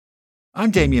I'm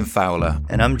Damien Fowler.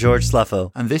 And I'm George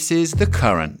Sleffo. And this is The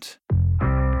Current.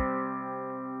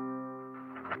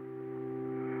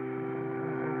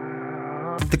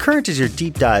 The Current is your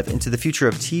deep dive into the future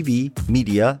of TV,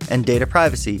 media, and data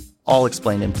privacy, all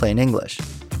explained in plain English.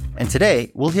 And today,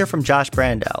 we'll hear from Josh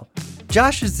Brandau.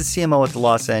 Josh is the CMO at the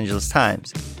Los Angeles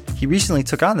Times. He recently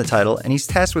took on the title, and he's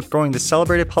tasked with growing the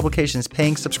celebrated publication's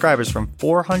paying subscribers from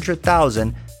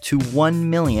 400,000 to 1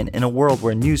 million in a world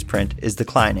where newsprint is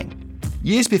declining.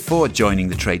 Years before joining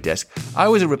the trade desk, I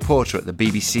was a reporter at the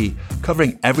BBC,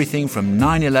 covering everything from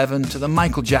 9/11 to the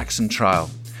Michael Jackson trial.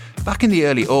 Back in the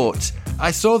early aughts,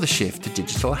 I saw the shift to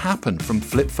digital happen, from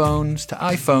flip phones to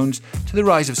iPhones to the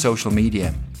rise of social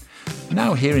media.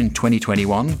 Now here in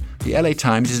 2021, the LA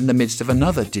Times is in the midst of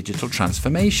another digital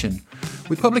transformation.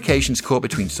 With publications caught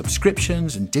between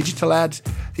subscriptions and digital ads,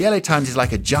 the LA Times is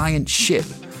like a giant ship,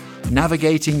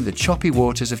 navigating the choppy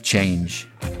waters of change.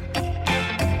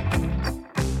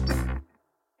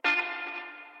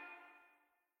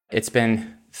 It's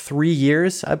been 3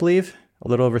 years, I believe, a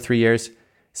little over 3 years,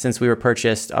 since we were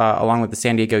purchased along with the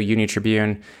San Diego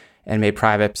Union-Tribune and made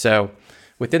private. So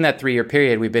within that 3-year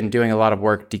period, we've been doing a lot of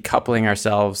work decoupling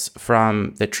ourselves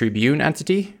from the Tribune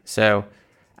entity. So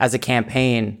as a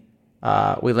campaign,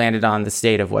 we landed on the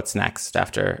state of what's next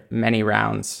after many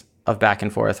rounds of back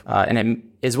and forth. And it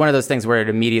is one of those things where it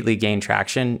immediately gained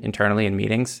traction internally in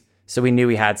meetings. So we knew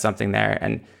we had something there.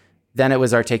 And then it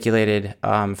was articulated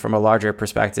from a larger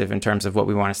perspective in terms of what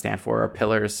we want to stand for, our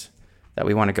pillars that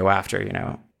we want to go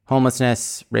after,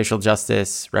 homelessness, racial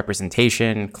justice,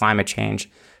 representation, climate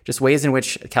change, just ways in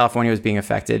which California was being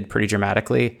affected pretty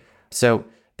dramatically. So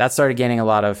that started gaining a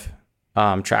lot of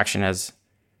traction as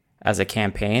a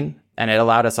campaign. And it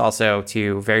allowed us also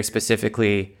to very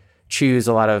specifically choose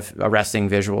a lot of arresting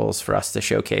visuals for us to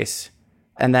showcase.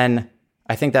 And then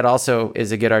I think that also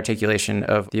is a good articulation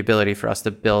of the ability for us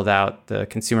to build out the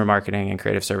consumer marketing and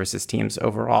creative services teams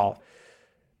overall.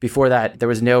 Before that, there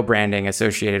was no branding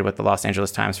associated with the Los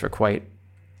Angeles Times for quite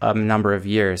a number of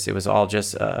years. It was all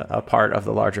just a part of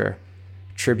the larger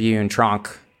Tribune Tronc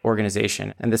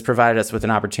organization. And this provided us with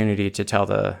an opportunity to tell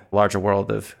the larger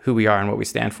world of who we are and what we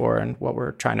stand for and what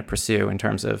we're trying to pursue in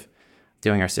terms of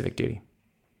doing our civic duty.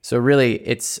 So really,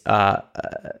 it's a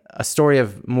story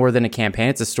of more than a campaign.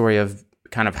 It's a story of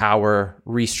kind of how we're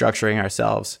restructuring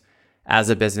ourselves as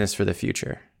a business for the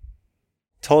future.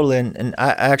 Totally. And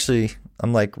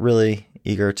I'm like really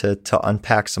eager to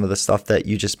unpack some of the stuff that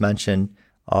you just mentioned.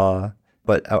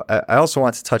 But I also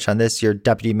want to touch on this. Your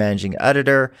deputy managing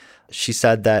editor, she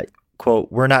said that, quote,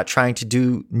 "We're not trying to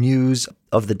do news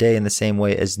of the day in the same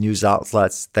way as news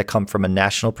outlets that come from a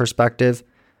national perspective.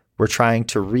 We're trying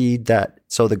to read that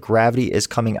so the gravity is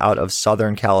coming out of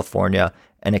Southern California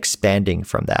and expanding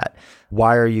from that."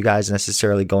 Why are you guys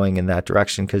necessarily going in that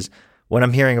direction? Because when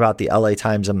I'm hearing about the LA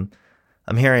Times, I'm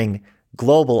hearing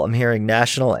global, I'm hearing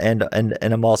national, and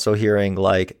I'm also hearing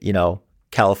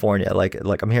California.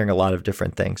 Like I'm hearing a lot of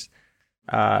different things.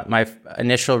 My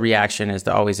initial reaction is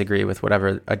to always agree with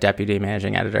whatever a deputy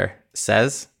managing editor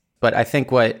says. But I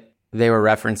think what they were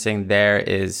referencing there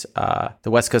is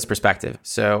the West Coast perspective.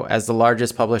 So as the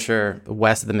largest publisher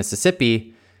west of the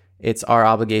Mississippi, it's our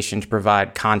obligation to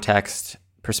provide context,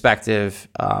 perspective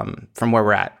from where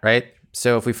we're at, right?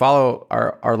 So if we follow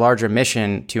our larger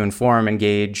mission to inform,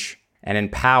 engage, and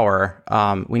empower,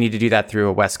 we need to do that through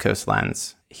a West Coast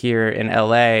lens. Here in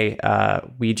LA,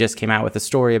 we just came out with a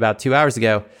story about 2 hours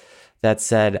ago that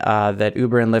said that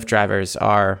Uber and Lyft drivers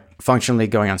are functionally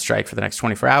going on strike for the next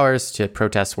 24 hours to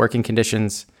protest working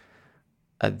conditions.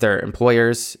 Their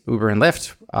employers, Uber and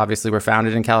Lyft, obviously were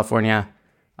founded in California.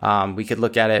 We could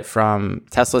look at it from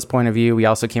Tesla's point of view. We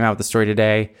also came out with a story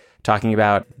today talking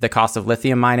about the cost of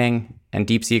lithium mining and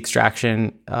deep sea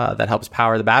extraction that helps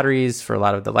power the batteries for a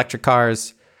lot of the electric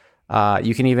cars.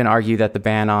 You can even argue that the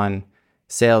ban on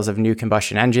sales of new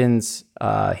combustion engines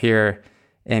here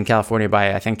in California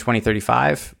by, I think,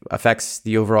 2035 affects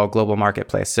the overall global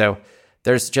marketplace. So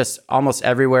there's just almost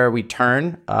everywhere we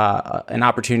turn an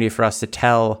opportunity for us to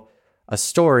tell a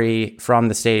story from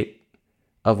the state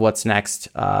of what's next,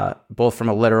 both from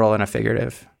a literal and a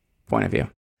figurative point of view.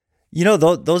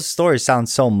 Those stories sound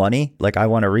so money. Like, I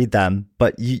want to read them,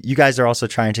 but you guys are also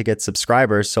trying to get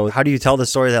subscribers. So how do you tell the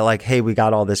story that, like, hey, we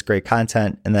got all this great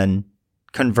content, and then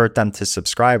convert them to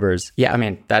subscribers? Yeah, I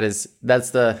mean, that's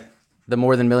the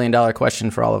more than $1 million question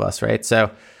for all of us, right?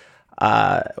 So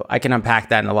I can unpack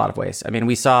that in a lot of ways. I mean,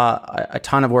 we saw a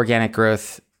ton of organic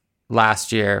growth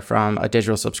last year from a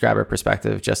digital subscriber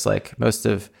perspective, just like most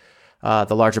of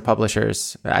the larger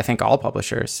publishers, I think all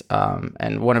publishers.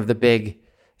 And one of the big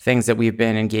things that we've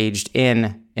been engaged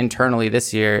in internally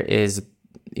this year is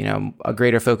a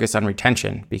greater focus on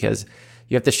retention, because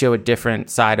you have to show a different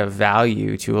side of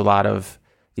value to a lot of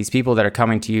these people that are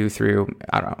coming to you through,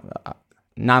 I don't know,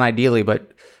 not ideally,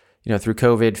 but through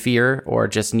COVID fear, or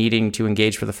just needing to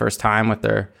engage for the first time with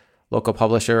their local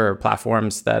publisher or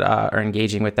platforms that are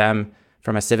engaging with them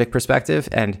from a civic perspective.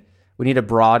 And we need to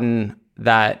broaden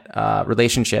that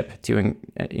relationship to,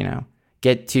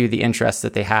 get to the interests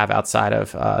that they have outside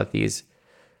of these,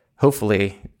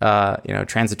 hopefully,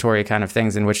 transitory kind of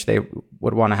things in which they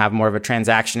would want to have more of a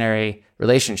transactionary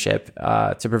relationship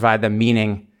to provide them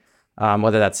meaning,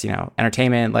 whether that's,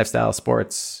 entertainment, lifestyle,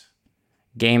 sports,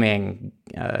 gaming,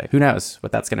 who knows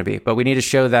what that's going to be. But we need to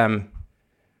show them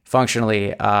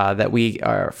functionally that we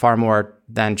are far more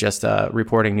than just a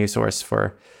reporting news source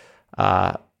for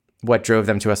what drove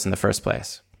them to us in the first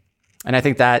place. And I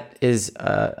think that is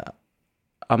a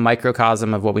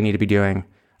microcosm of what we need to be doing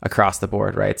across the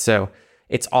board, right? So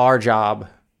it's our job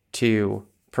to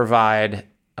provide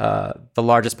the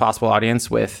largest possible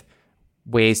audience with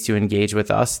ways to engage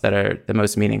with us that are the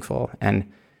most meaningful.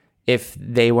 And if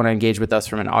they want to engage with us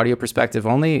from an audio perspective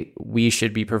only, we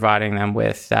should be providing them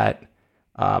with that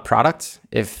product.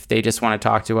 If they just want to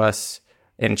talk to us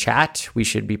in chat, we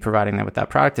should be providing them with that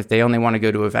product. If they only want to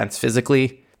go to events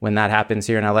physically, when that happens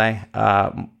here in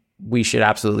LA, we should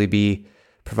absolutely be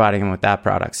providing them with that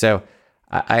product. So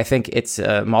I think it's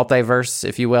a multiverse,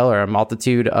 if you will, or a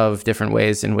multitude of different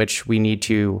ways in which we need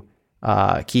to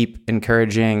keep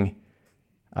encouraging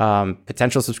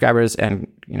potential subscribers and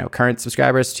current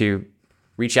subscribers to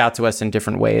reach out to us in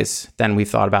different ways than we've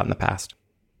thought about in the past.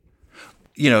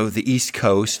 The East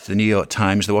Coast, the New York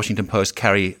Times, the Washington Post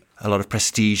carry a lot of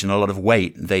prestige and a lot of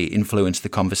weight. They influence the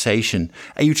conversation.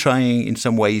 Are you trying in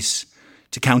some ways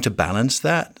to counterbalance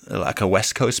that, like a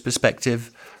West Coast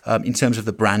perspective, in terms of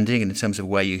the branding and in terms of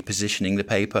where you're positioning the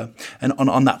paper? And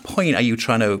on that point, are you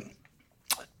trying to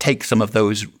take some of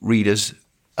those readers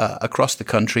across the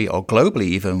country or globally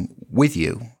even with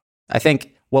you? I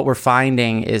think what we're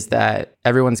finding is that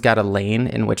everyone's got a lane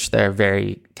in which they're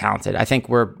very talented. I think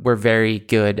we're very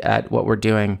good at what we're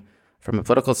doing from a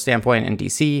political standpoint in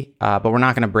DC, but we're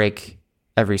not going to break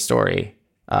every story.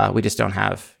 We just don't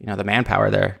have the manpower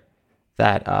there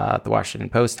that the Washington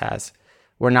Post has.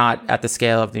 We're not at the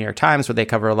scale of the New York Times, where they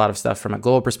cover a lot of stuff from a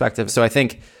global perspective. So I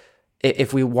think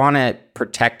if we want to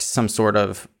protect some sort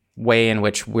of way in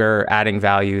which we're adding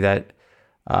value that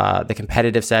the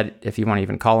competitive set, if you want to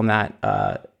even call them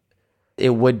that,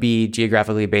 it would be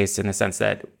geographically based in the sense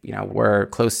that, we're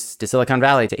close to Silicon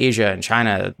Valley, to Asia and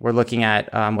China. We're looking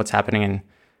at what's happening in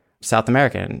South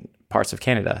America and parts of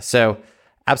Canada. So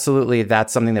absolutely,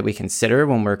 that's something that we consider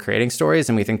when we're creating stories,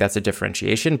 and we think that's a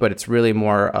differentiation, but it's really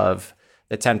more of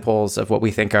the tentpoles of what we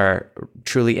think are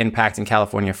truly impacting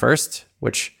California first,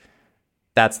 which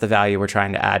that's the value we're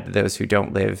trying to add to those who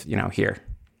don't live, here.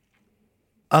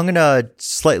 I'm going to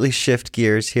slightly shift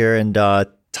gears here and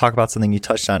talk about something you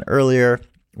touched on earlier,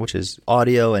 which is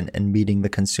audio and meeting the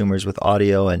consumers with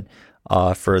audio. And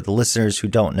for the listeners who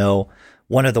don't know,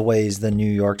 one of the ways the New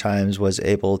York Times was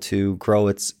able to grow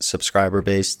its subscriber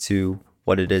base to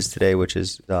what it is today, which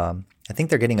is, I think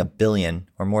they're getting 1 billion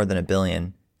or more than 1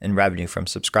 billion in revenue from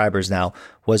subscribers now,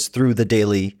 was through the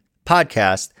daily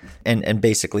podcast. And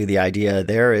basically the idea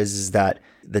there is that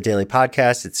the daily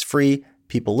podcast, it's free,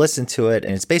 people listen to it,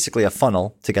 and it's basically a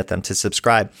funnel to get them to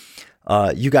subscribe.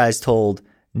 You guys told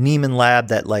Neiman Lab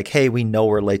that hey, we know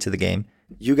we're late to the game.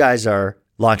 You guys are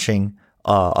launching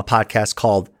a podcast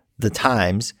called The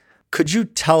Times. Could you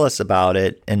tell us about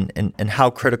it and how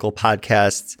critical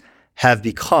podcasts have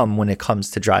become when it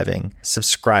comes to driving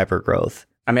subscriber growth?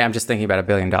 I mean, I'm just thinking about $1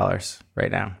 billion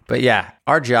right now. But yeah,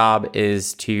 our job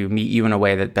is to meet you in a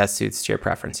way that best suits to your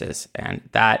preferences. And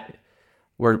that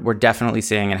we're definitely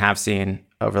seeing and have seen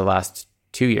over the last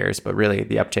 2 years, but really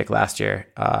the uptick last year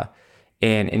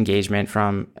in engagement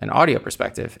from an audio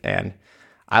perspective. And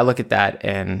I look at that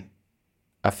in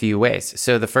a few ways.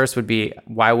 So the first would be,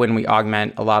 why wouldn't we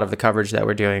augment a lot of the coverage that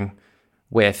we're doing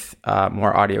with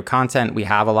more audio content? We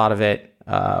have a lot of it.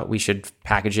 We should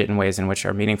package it in ways in which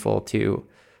are meaningful to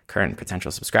current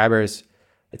potential subscribers.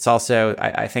 It's also,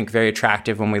 I think, very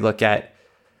attractive when we look at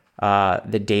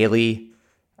the daily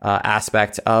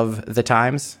aspect of the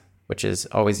Times, which is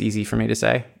always easy for me to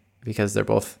say because they're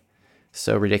both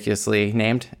so ridiculously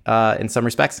named in some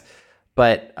respects.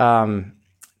 But I mean,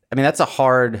 that's a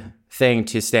hard thing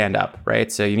to stand up,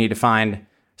 right? So you need to find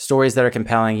stories that are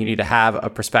compelling. You need to have a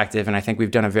perspective. And I think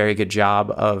we've done a very good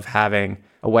job of having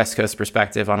a West Coast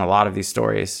perspective on a lot of these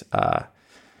stories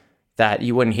that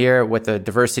you wouldn't hear, with the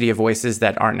diversity of voices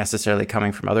that aren't necessarily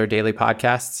coming from other daily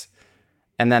podcasts.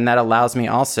 And then that allows me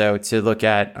also to look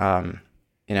at,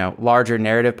 larger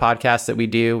narrative podcasts that we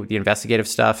do, the investigative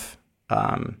stuff.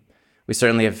 We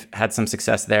certainly have had some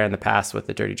success there in the past with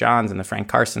the Dirty Johns and the Frank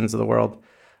Carsons of the world.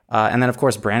 And then, of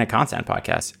course, branded content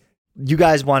podcasts. You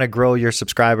guys want to grow your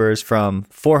subscribers from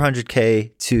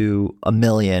 400K to 1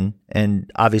 million. And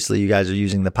obviously, you guys are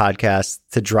using the podcast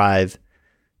to drive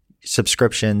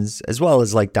subscriptions as well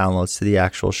as like downloads to the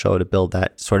actual show to build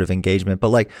that sort of engagement. But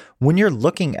like when you're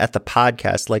looking at the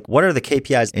podcast, like what are the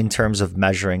KPIs in terms of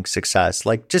measuring success?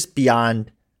 Like just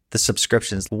beyond the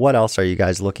subscriptions, what else are you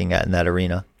guys looking at in that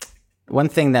arena? One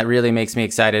thing that really makes me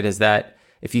excited is that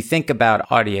if you think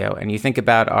about audio and you think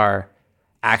about our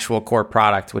actual core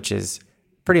product, which is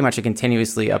pretty much a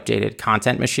continuously updated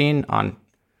content machine on,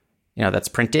 that's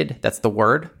printed, that's the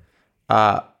word.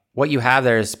 What you have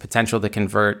there is potential to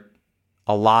convert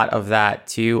a lot of that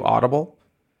to Audible.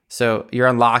 So you're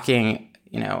unlocking,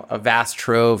 a vast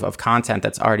trove of content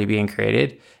that's already being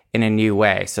created in a new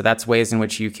way. So that's ways in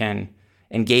which you can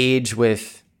engage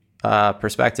with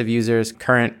prospective users,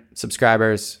 current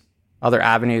subscribers, other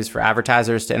avenues for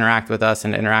advertisers to interact with us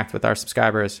and interact with our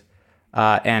subscribers,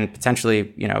 and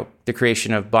potentially, the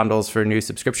creation of bundles for new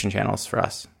subscription channels for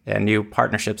us and new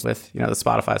partnerships with, the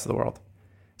Spotifys of the world.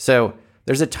 So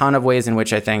there's a ton of ways in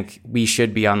which I think we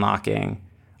should be unlocking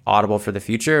Audible for the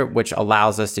future, which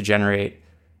allows us to generate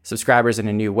subscribers in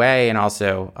a new way and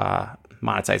also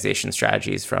monetization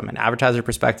strategies from an advertiser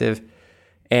perspective.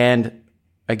 And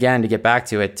again, to get back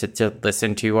to it, to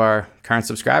listen to our current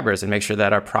subscribers and make sure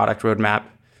that our product roadmap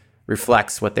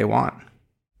reflects what they want.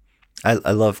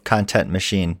 I love content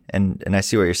machine, and I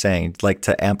see what you're saying, like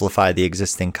to amplify the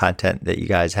existing content that you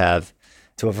guys have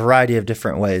to a variety of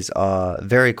different ways.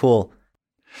 Very cool.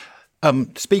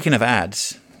 Speaking of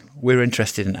ads, we're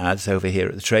interested in ads over here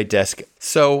at the Trade Desk.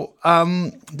 So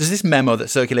there's this memo that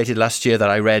circulated last year that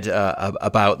I read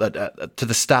about that to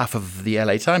the staff of the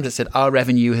LA Times that said our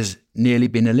revenue has nearly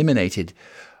been eliminated.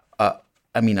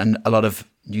 And a lot of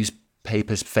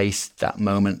newspapers faced that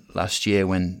moment last year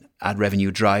when ad revenue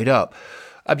dried up.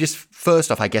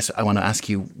 First off, I guess I want to ask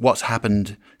you what's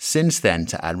happened since then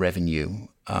to ad revenue.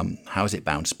 How has it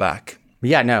bounced back?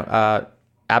 Yeah, no,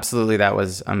 absolutely. That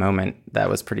was a moment that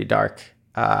was pretty dark.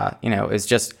 It's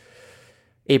just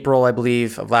April, I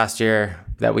believe, of last year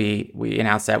that we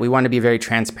announced that we wanted to be very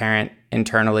transparent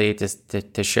internally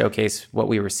to showcase what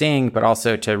we were seeing, but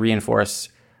also to reinforce,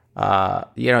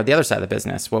 the other side of the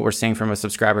business, what we're seeing from a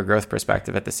subscriber growth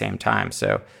perspective at the same time.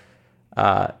 So,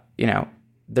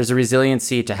 there's a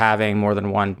resiliency to having more than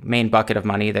one main bucket of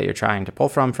money that you're trying to pull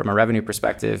from a revenue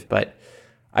perspective. But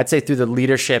I'd say through the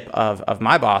leadership of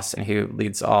my boss, and who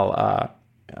leads all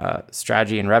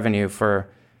strategy and revenue for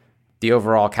the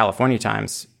overall California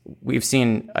Times, we've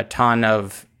seen a ton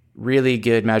of really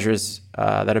good measures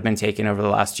that have been taken over the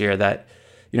last year that,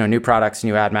 new products,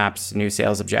 new ad maps, new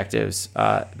sales objectives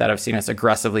that have seen us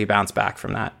aggressively bounce back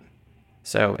from that.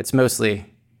 So it's mostly,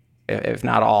 if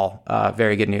not all,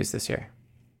 very good news this year.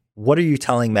 What are you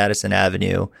telling Madison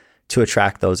Avenue to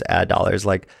attract those ad dollars?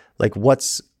 Like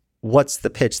what's the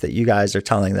pitch that you guys are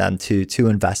telling them to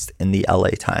invest in the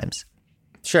LA Times?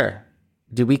 Sure.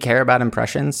 Do we care about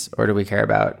impressions or do we care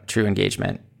about true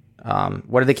engagement?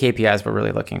 What are the KPIs we're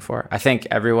really looking for? I think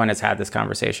everyone has had this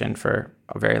conversation for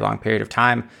a very long period of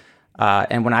time.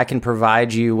 And when I can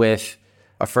provide you with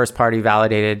a first-party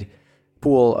validated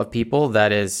pool of people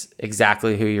that is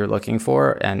exactly who you're looking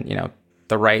for, and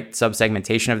the right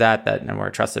sub-segmentation of that, and we're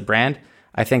a trusted brand,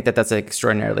 I think that that's an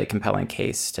extraordinarily compelling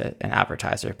case to an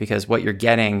advertiser, because what you're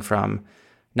getting from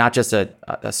not just a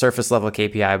surface level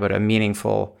KPI, but a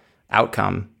meaningful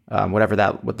outcome, whatever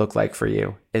that would look like for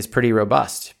you, is pretty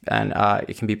robust, and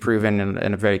it can be proven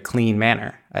in a very clean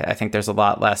manner. I think there's a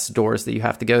lot less doors that you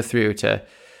have to go through to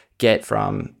get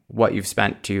from what you've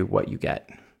spent to what you get.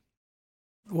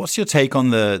 What's your take on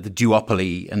the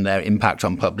duopoly and their impact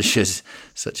on publishers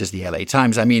such as the LA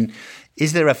Times? I mean,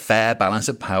 is there a fair balance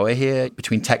of power here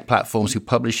between tech platforms who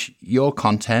publish your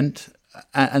content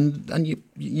and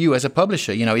you as a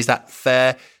publisher? Is that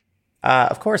fair?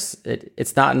 Of course,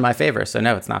 it's not in my favor. So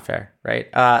no, it's not fair, right?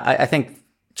 I think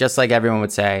just like everyone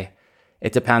would say,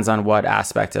 it depends on what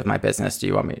aspect of my business do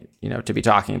you want me, to be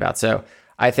talking about. So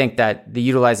I think that the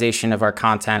utilization of our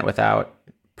content without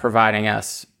providing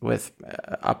us with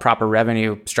a proper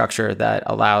revenue structure that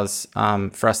allows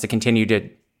for us to continue to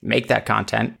make that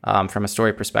content from a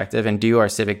story perspective and do our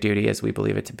civic duty as we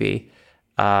believe it to be,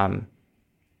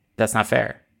 that's not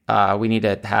fair. We need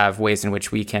to have ways in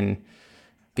which we can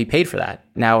be paid for that.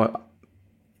 Now,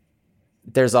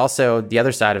 there's also the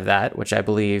other side of that, which I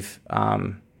believe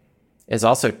is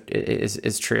also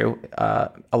is true.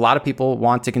 A lot of people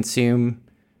want to consume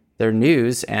their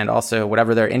news and also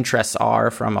whatever their interests are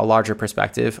from a larger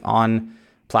perspective on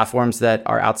platforms that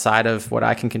are outside of what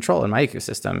I can control in my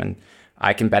ecosystem. And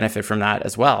I can benefit from that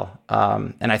as well.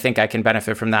 And I think I can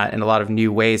benefit from that in a lot of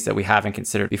new ways that we haven't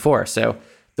considered before. So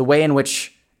the way in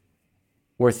which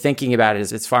we're thinking about it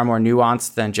is it's far more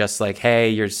nuanced than just like, hey,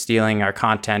 you're stealing our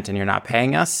content and you're not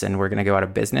paying us and we're going to go out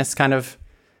of business kind of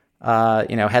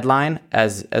headline,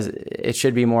 as it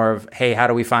should be more of, hey, how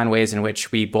do we find ways in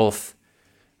which we both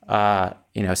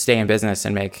stay in business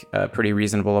and make a pretty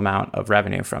reasonable amount of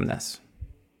revenue from this.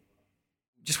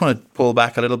 Just want to pull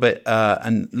back a little bit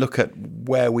and look at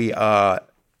where we are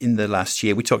in the last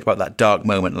year. We talked about that dark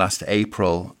moment last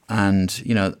April, and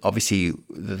obviously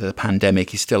the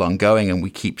pandemic is still ongoing, and we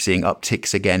keep seeing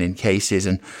upticks again in cases,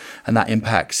 and that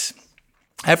impacts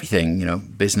everything,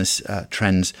 business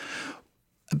trends.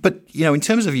 But in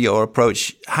terms of your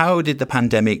approach, how did the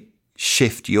pandemic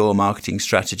shift your marketing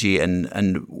strategy and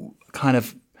kind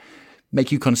of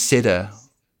make you consider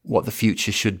what the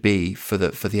future should be for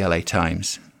the LA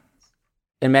Times?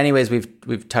 In many ways,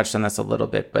 we've touched on this a little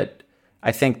bit, but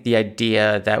I think the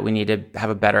idea that we need to have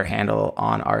a better handle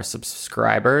on our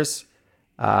subscribers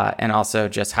and also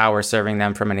just how we're serving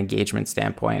them from an engagement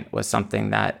standpoint was something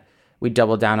that we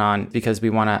doubled down on, because we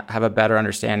want to have a better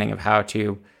understanding of how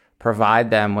to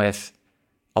provide them with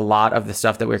a lot of the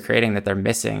stuff that we're creating that they're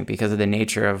missing because of the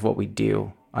nature of what we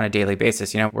do on a daily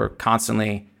basis. We're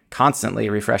constantly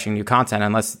refreshing new content.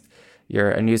 Unless you're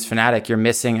a news fanatic, you're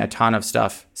missing a ton of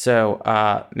stuff. So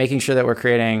making sure that we're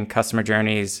creating customer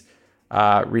journeys,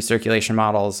 recirculation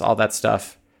models, all that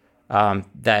stuff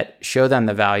that show them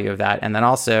the value of that. And then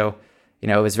also,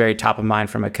 it was very top of mind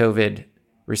from a COVID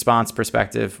response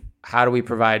perspective. How do we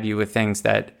provide you with things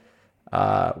that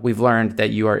we've learned that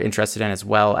you are interested in, as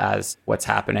well as what's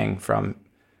happening from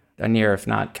a near, if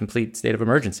not complete, state of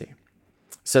emergency?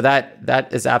 So that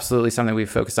is absolutely something we've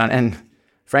focused on. And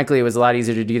frankly, it was a lot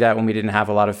easier to do that when we didn't have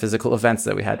a lot of physical events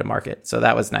that we had to market. So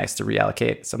that was nice to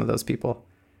reallocate some of those people.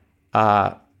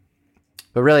 But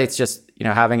really, it's just,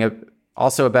 having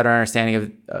also a better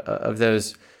understanding of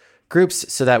those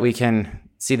groups so that we can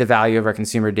see the value of our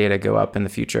consumer data go up in the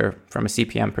future from a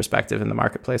CPM perspective in the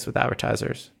marketplace with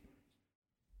advertisers.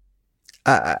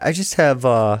 I just have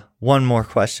one more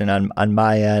question on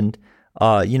my end.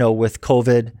 With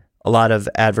COVID, a lot of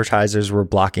advertisers were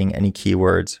blocking any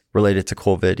keywords related to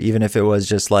COVID, even if it was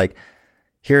just like,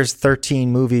 here's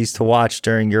 13 movies to watch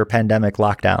during your pandemic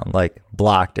lockdown, like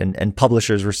blocked. And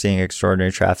publishers were seeing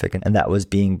extraordinary traffic, and that was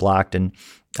being blocked. And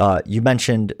you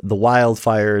mentioned the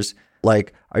wildfires.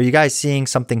 Like, are you guys seeing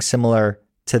something similar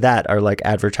to that? Are like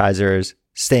advertisers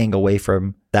staying away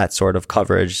from that sort of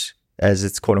coverage as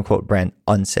it's quote unquote brand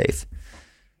unsafe?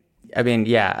 I mean,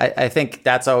 yeah, I think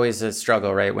that's always a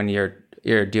struggle, right? When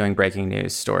you're doing breaking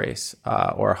news stories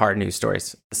or hard news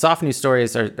stories. The soft news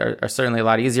stories are certainly a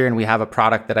lot easier, and we have a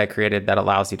product that I created that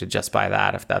allows you to just buy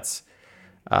that if that's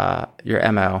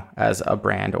your MO as a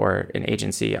brand or an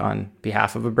agency on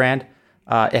behalf of a brand.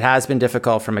 It has been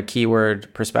difficult from a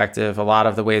keyword perspective. A lot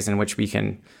of the ways in which we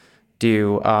can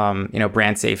do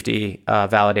brand safety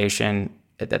validation,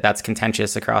 that's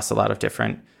contentious across a lot of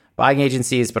different buying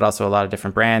agencies, but also a lot of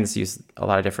different brands use a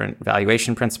lot of different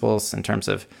valuation principles in terms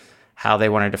of how they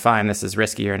want to define this as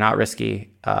risky or not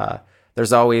risky.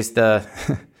 There's always the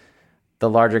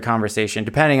larger conversation,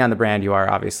 depending on the brand you are,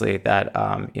 obviously, that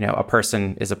a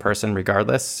person is a person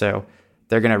regardless. So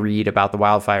they're going to read about the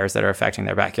wildfires that are affecting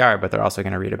their backyard, but they're also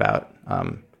going to read about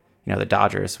the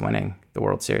Dodgers winning the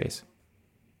World Series.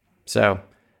 So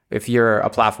if you're a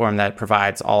platform that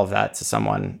provides all of that to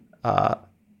someone,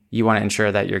 you want to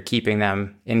ensure that you're keeping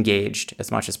them engaged as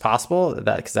much as possible,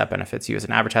 because that benefits you as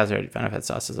an advertiser, it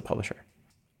benefits us as a publisher.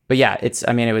 But yeah,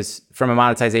 it was from a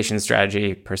monetization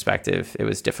strategy perspective, it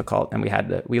was difficult, and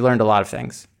we learned a lot of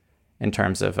things in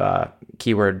terms of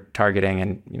keyword targeting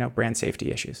and brand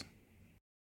safety issues.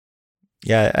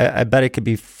 Yeah, I bet it could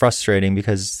be frustrating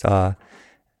because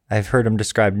I've heard them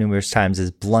described numerous times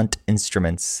as blunt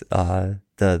instruments,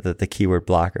 the keyword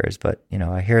blockers. But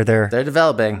I hear they're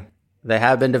developing. They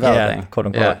have been developing, quote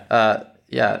unquote.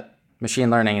 Yeah. Machine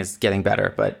learning is getting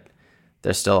better, but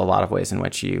there's still a lot of ways in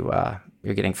which you're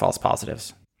getting false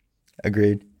positives.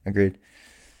 Agreed.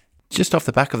 Just off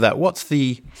the back of that, what's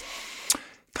the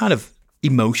kind of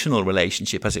emotional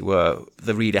relationship, as it were,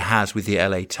 the reader has with the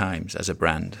LA Times as a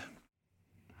brand?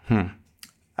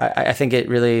 I think it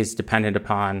really is dependent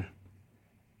upon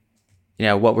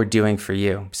what we're doing for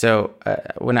you. So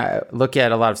when I look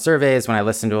at a lot of surveys, when I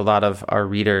listen to a lot of our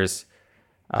readers,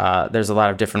 there's a lot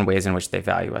of different ways in which they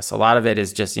value us. A lot of it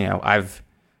is just, I've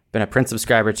been a print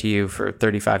subscriber to you for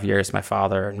 35 years. My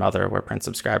father and mother were print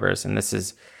subscribers, and this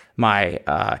is my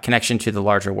connection to the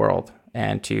larger world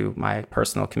and to my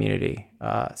personal community.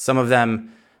 Some of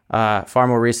them far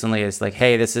more recently is like,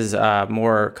 hey, this is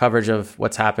more coverage of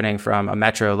what's happening from a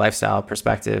metro lifestyle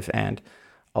perspective, and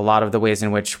a lot of the ways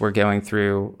in which we're going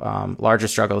through larger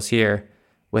struggles here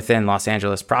within Los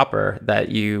Angeles proper that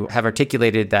you have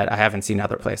articulated that I haven't seen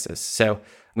other places. So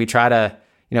we try to,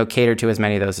 cater to as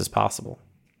many of those as possible.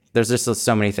 There's just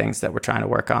so many things that we're trying to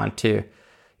work on too.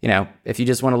 If you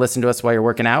just want to listen to us while you're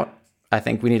working out, I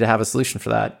think we need to have a solution for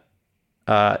that.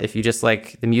 If you just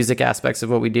like the music aspects of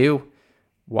what we do,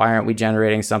 why aren't we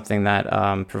generating something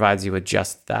that provides you with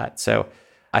just that? So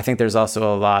I think there's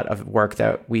also a lot of work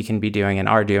that we can be doing and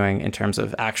are doing in terms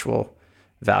of actual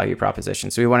value proposition.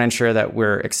 So we want to ensure that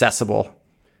we're accessible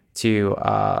to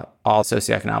all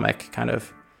socioeconomic kind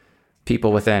of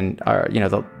people within our,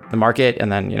 the market,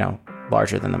 and then,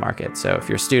 larger than the market. So if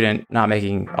you're a student not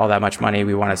making all that much money,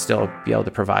 we want to still be able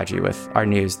to provide you with our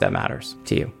news that matters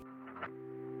to you.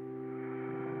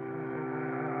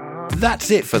 That's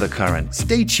it for The Current.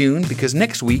 Stay tuned because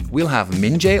next week we'll have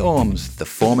Min-Jae Orms, the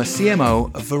former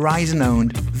CMO of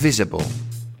Verizon-owned Visible.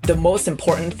 The most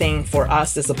important thing for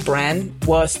us as a brand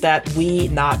was that we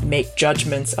not make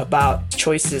judgments about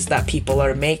choices that people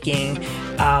are making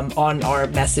on our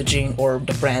messaging or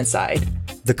the brand side.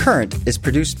 The Current is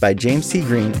produced by James T.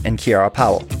 Green and Kiara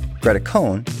Powell. Greta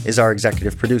Cohn is our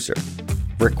executive producer.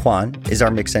 Rick Kwan is our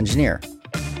mix engineer.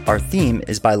 Our theme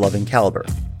is by Loving Caliber.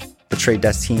 The Trade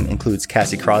Desk team includes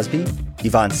Cassie Crosby,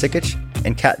 Yvonne Sikic,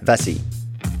 and Kat Vesey.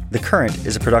 The Current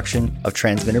is a production of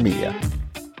Transmitter Media.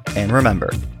 And remember,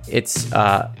 it's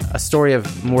a story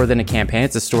of more than a campaign.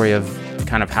 It's a story of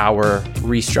kind of how we're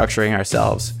restructuring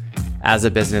ourselves as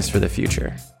a business for the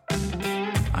future.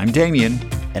 I'm Damien.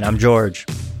 And I'm George.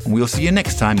 And we'll see you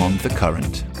next time on The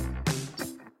Current.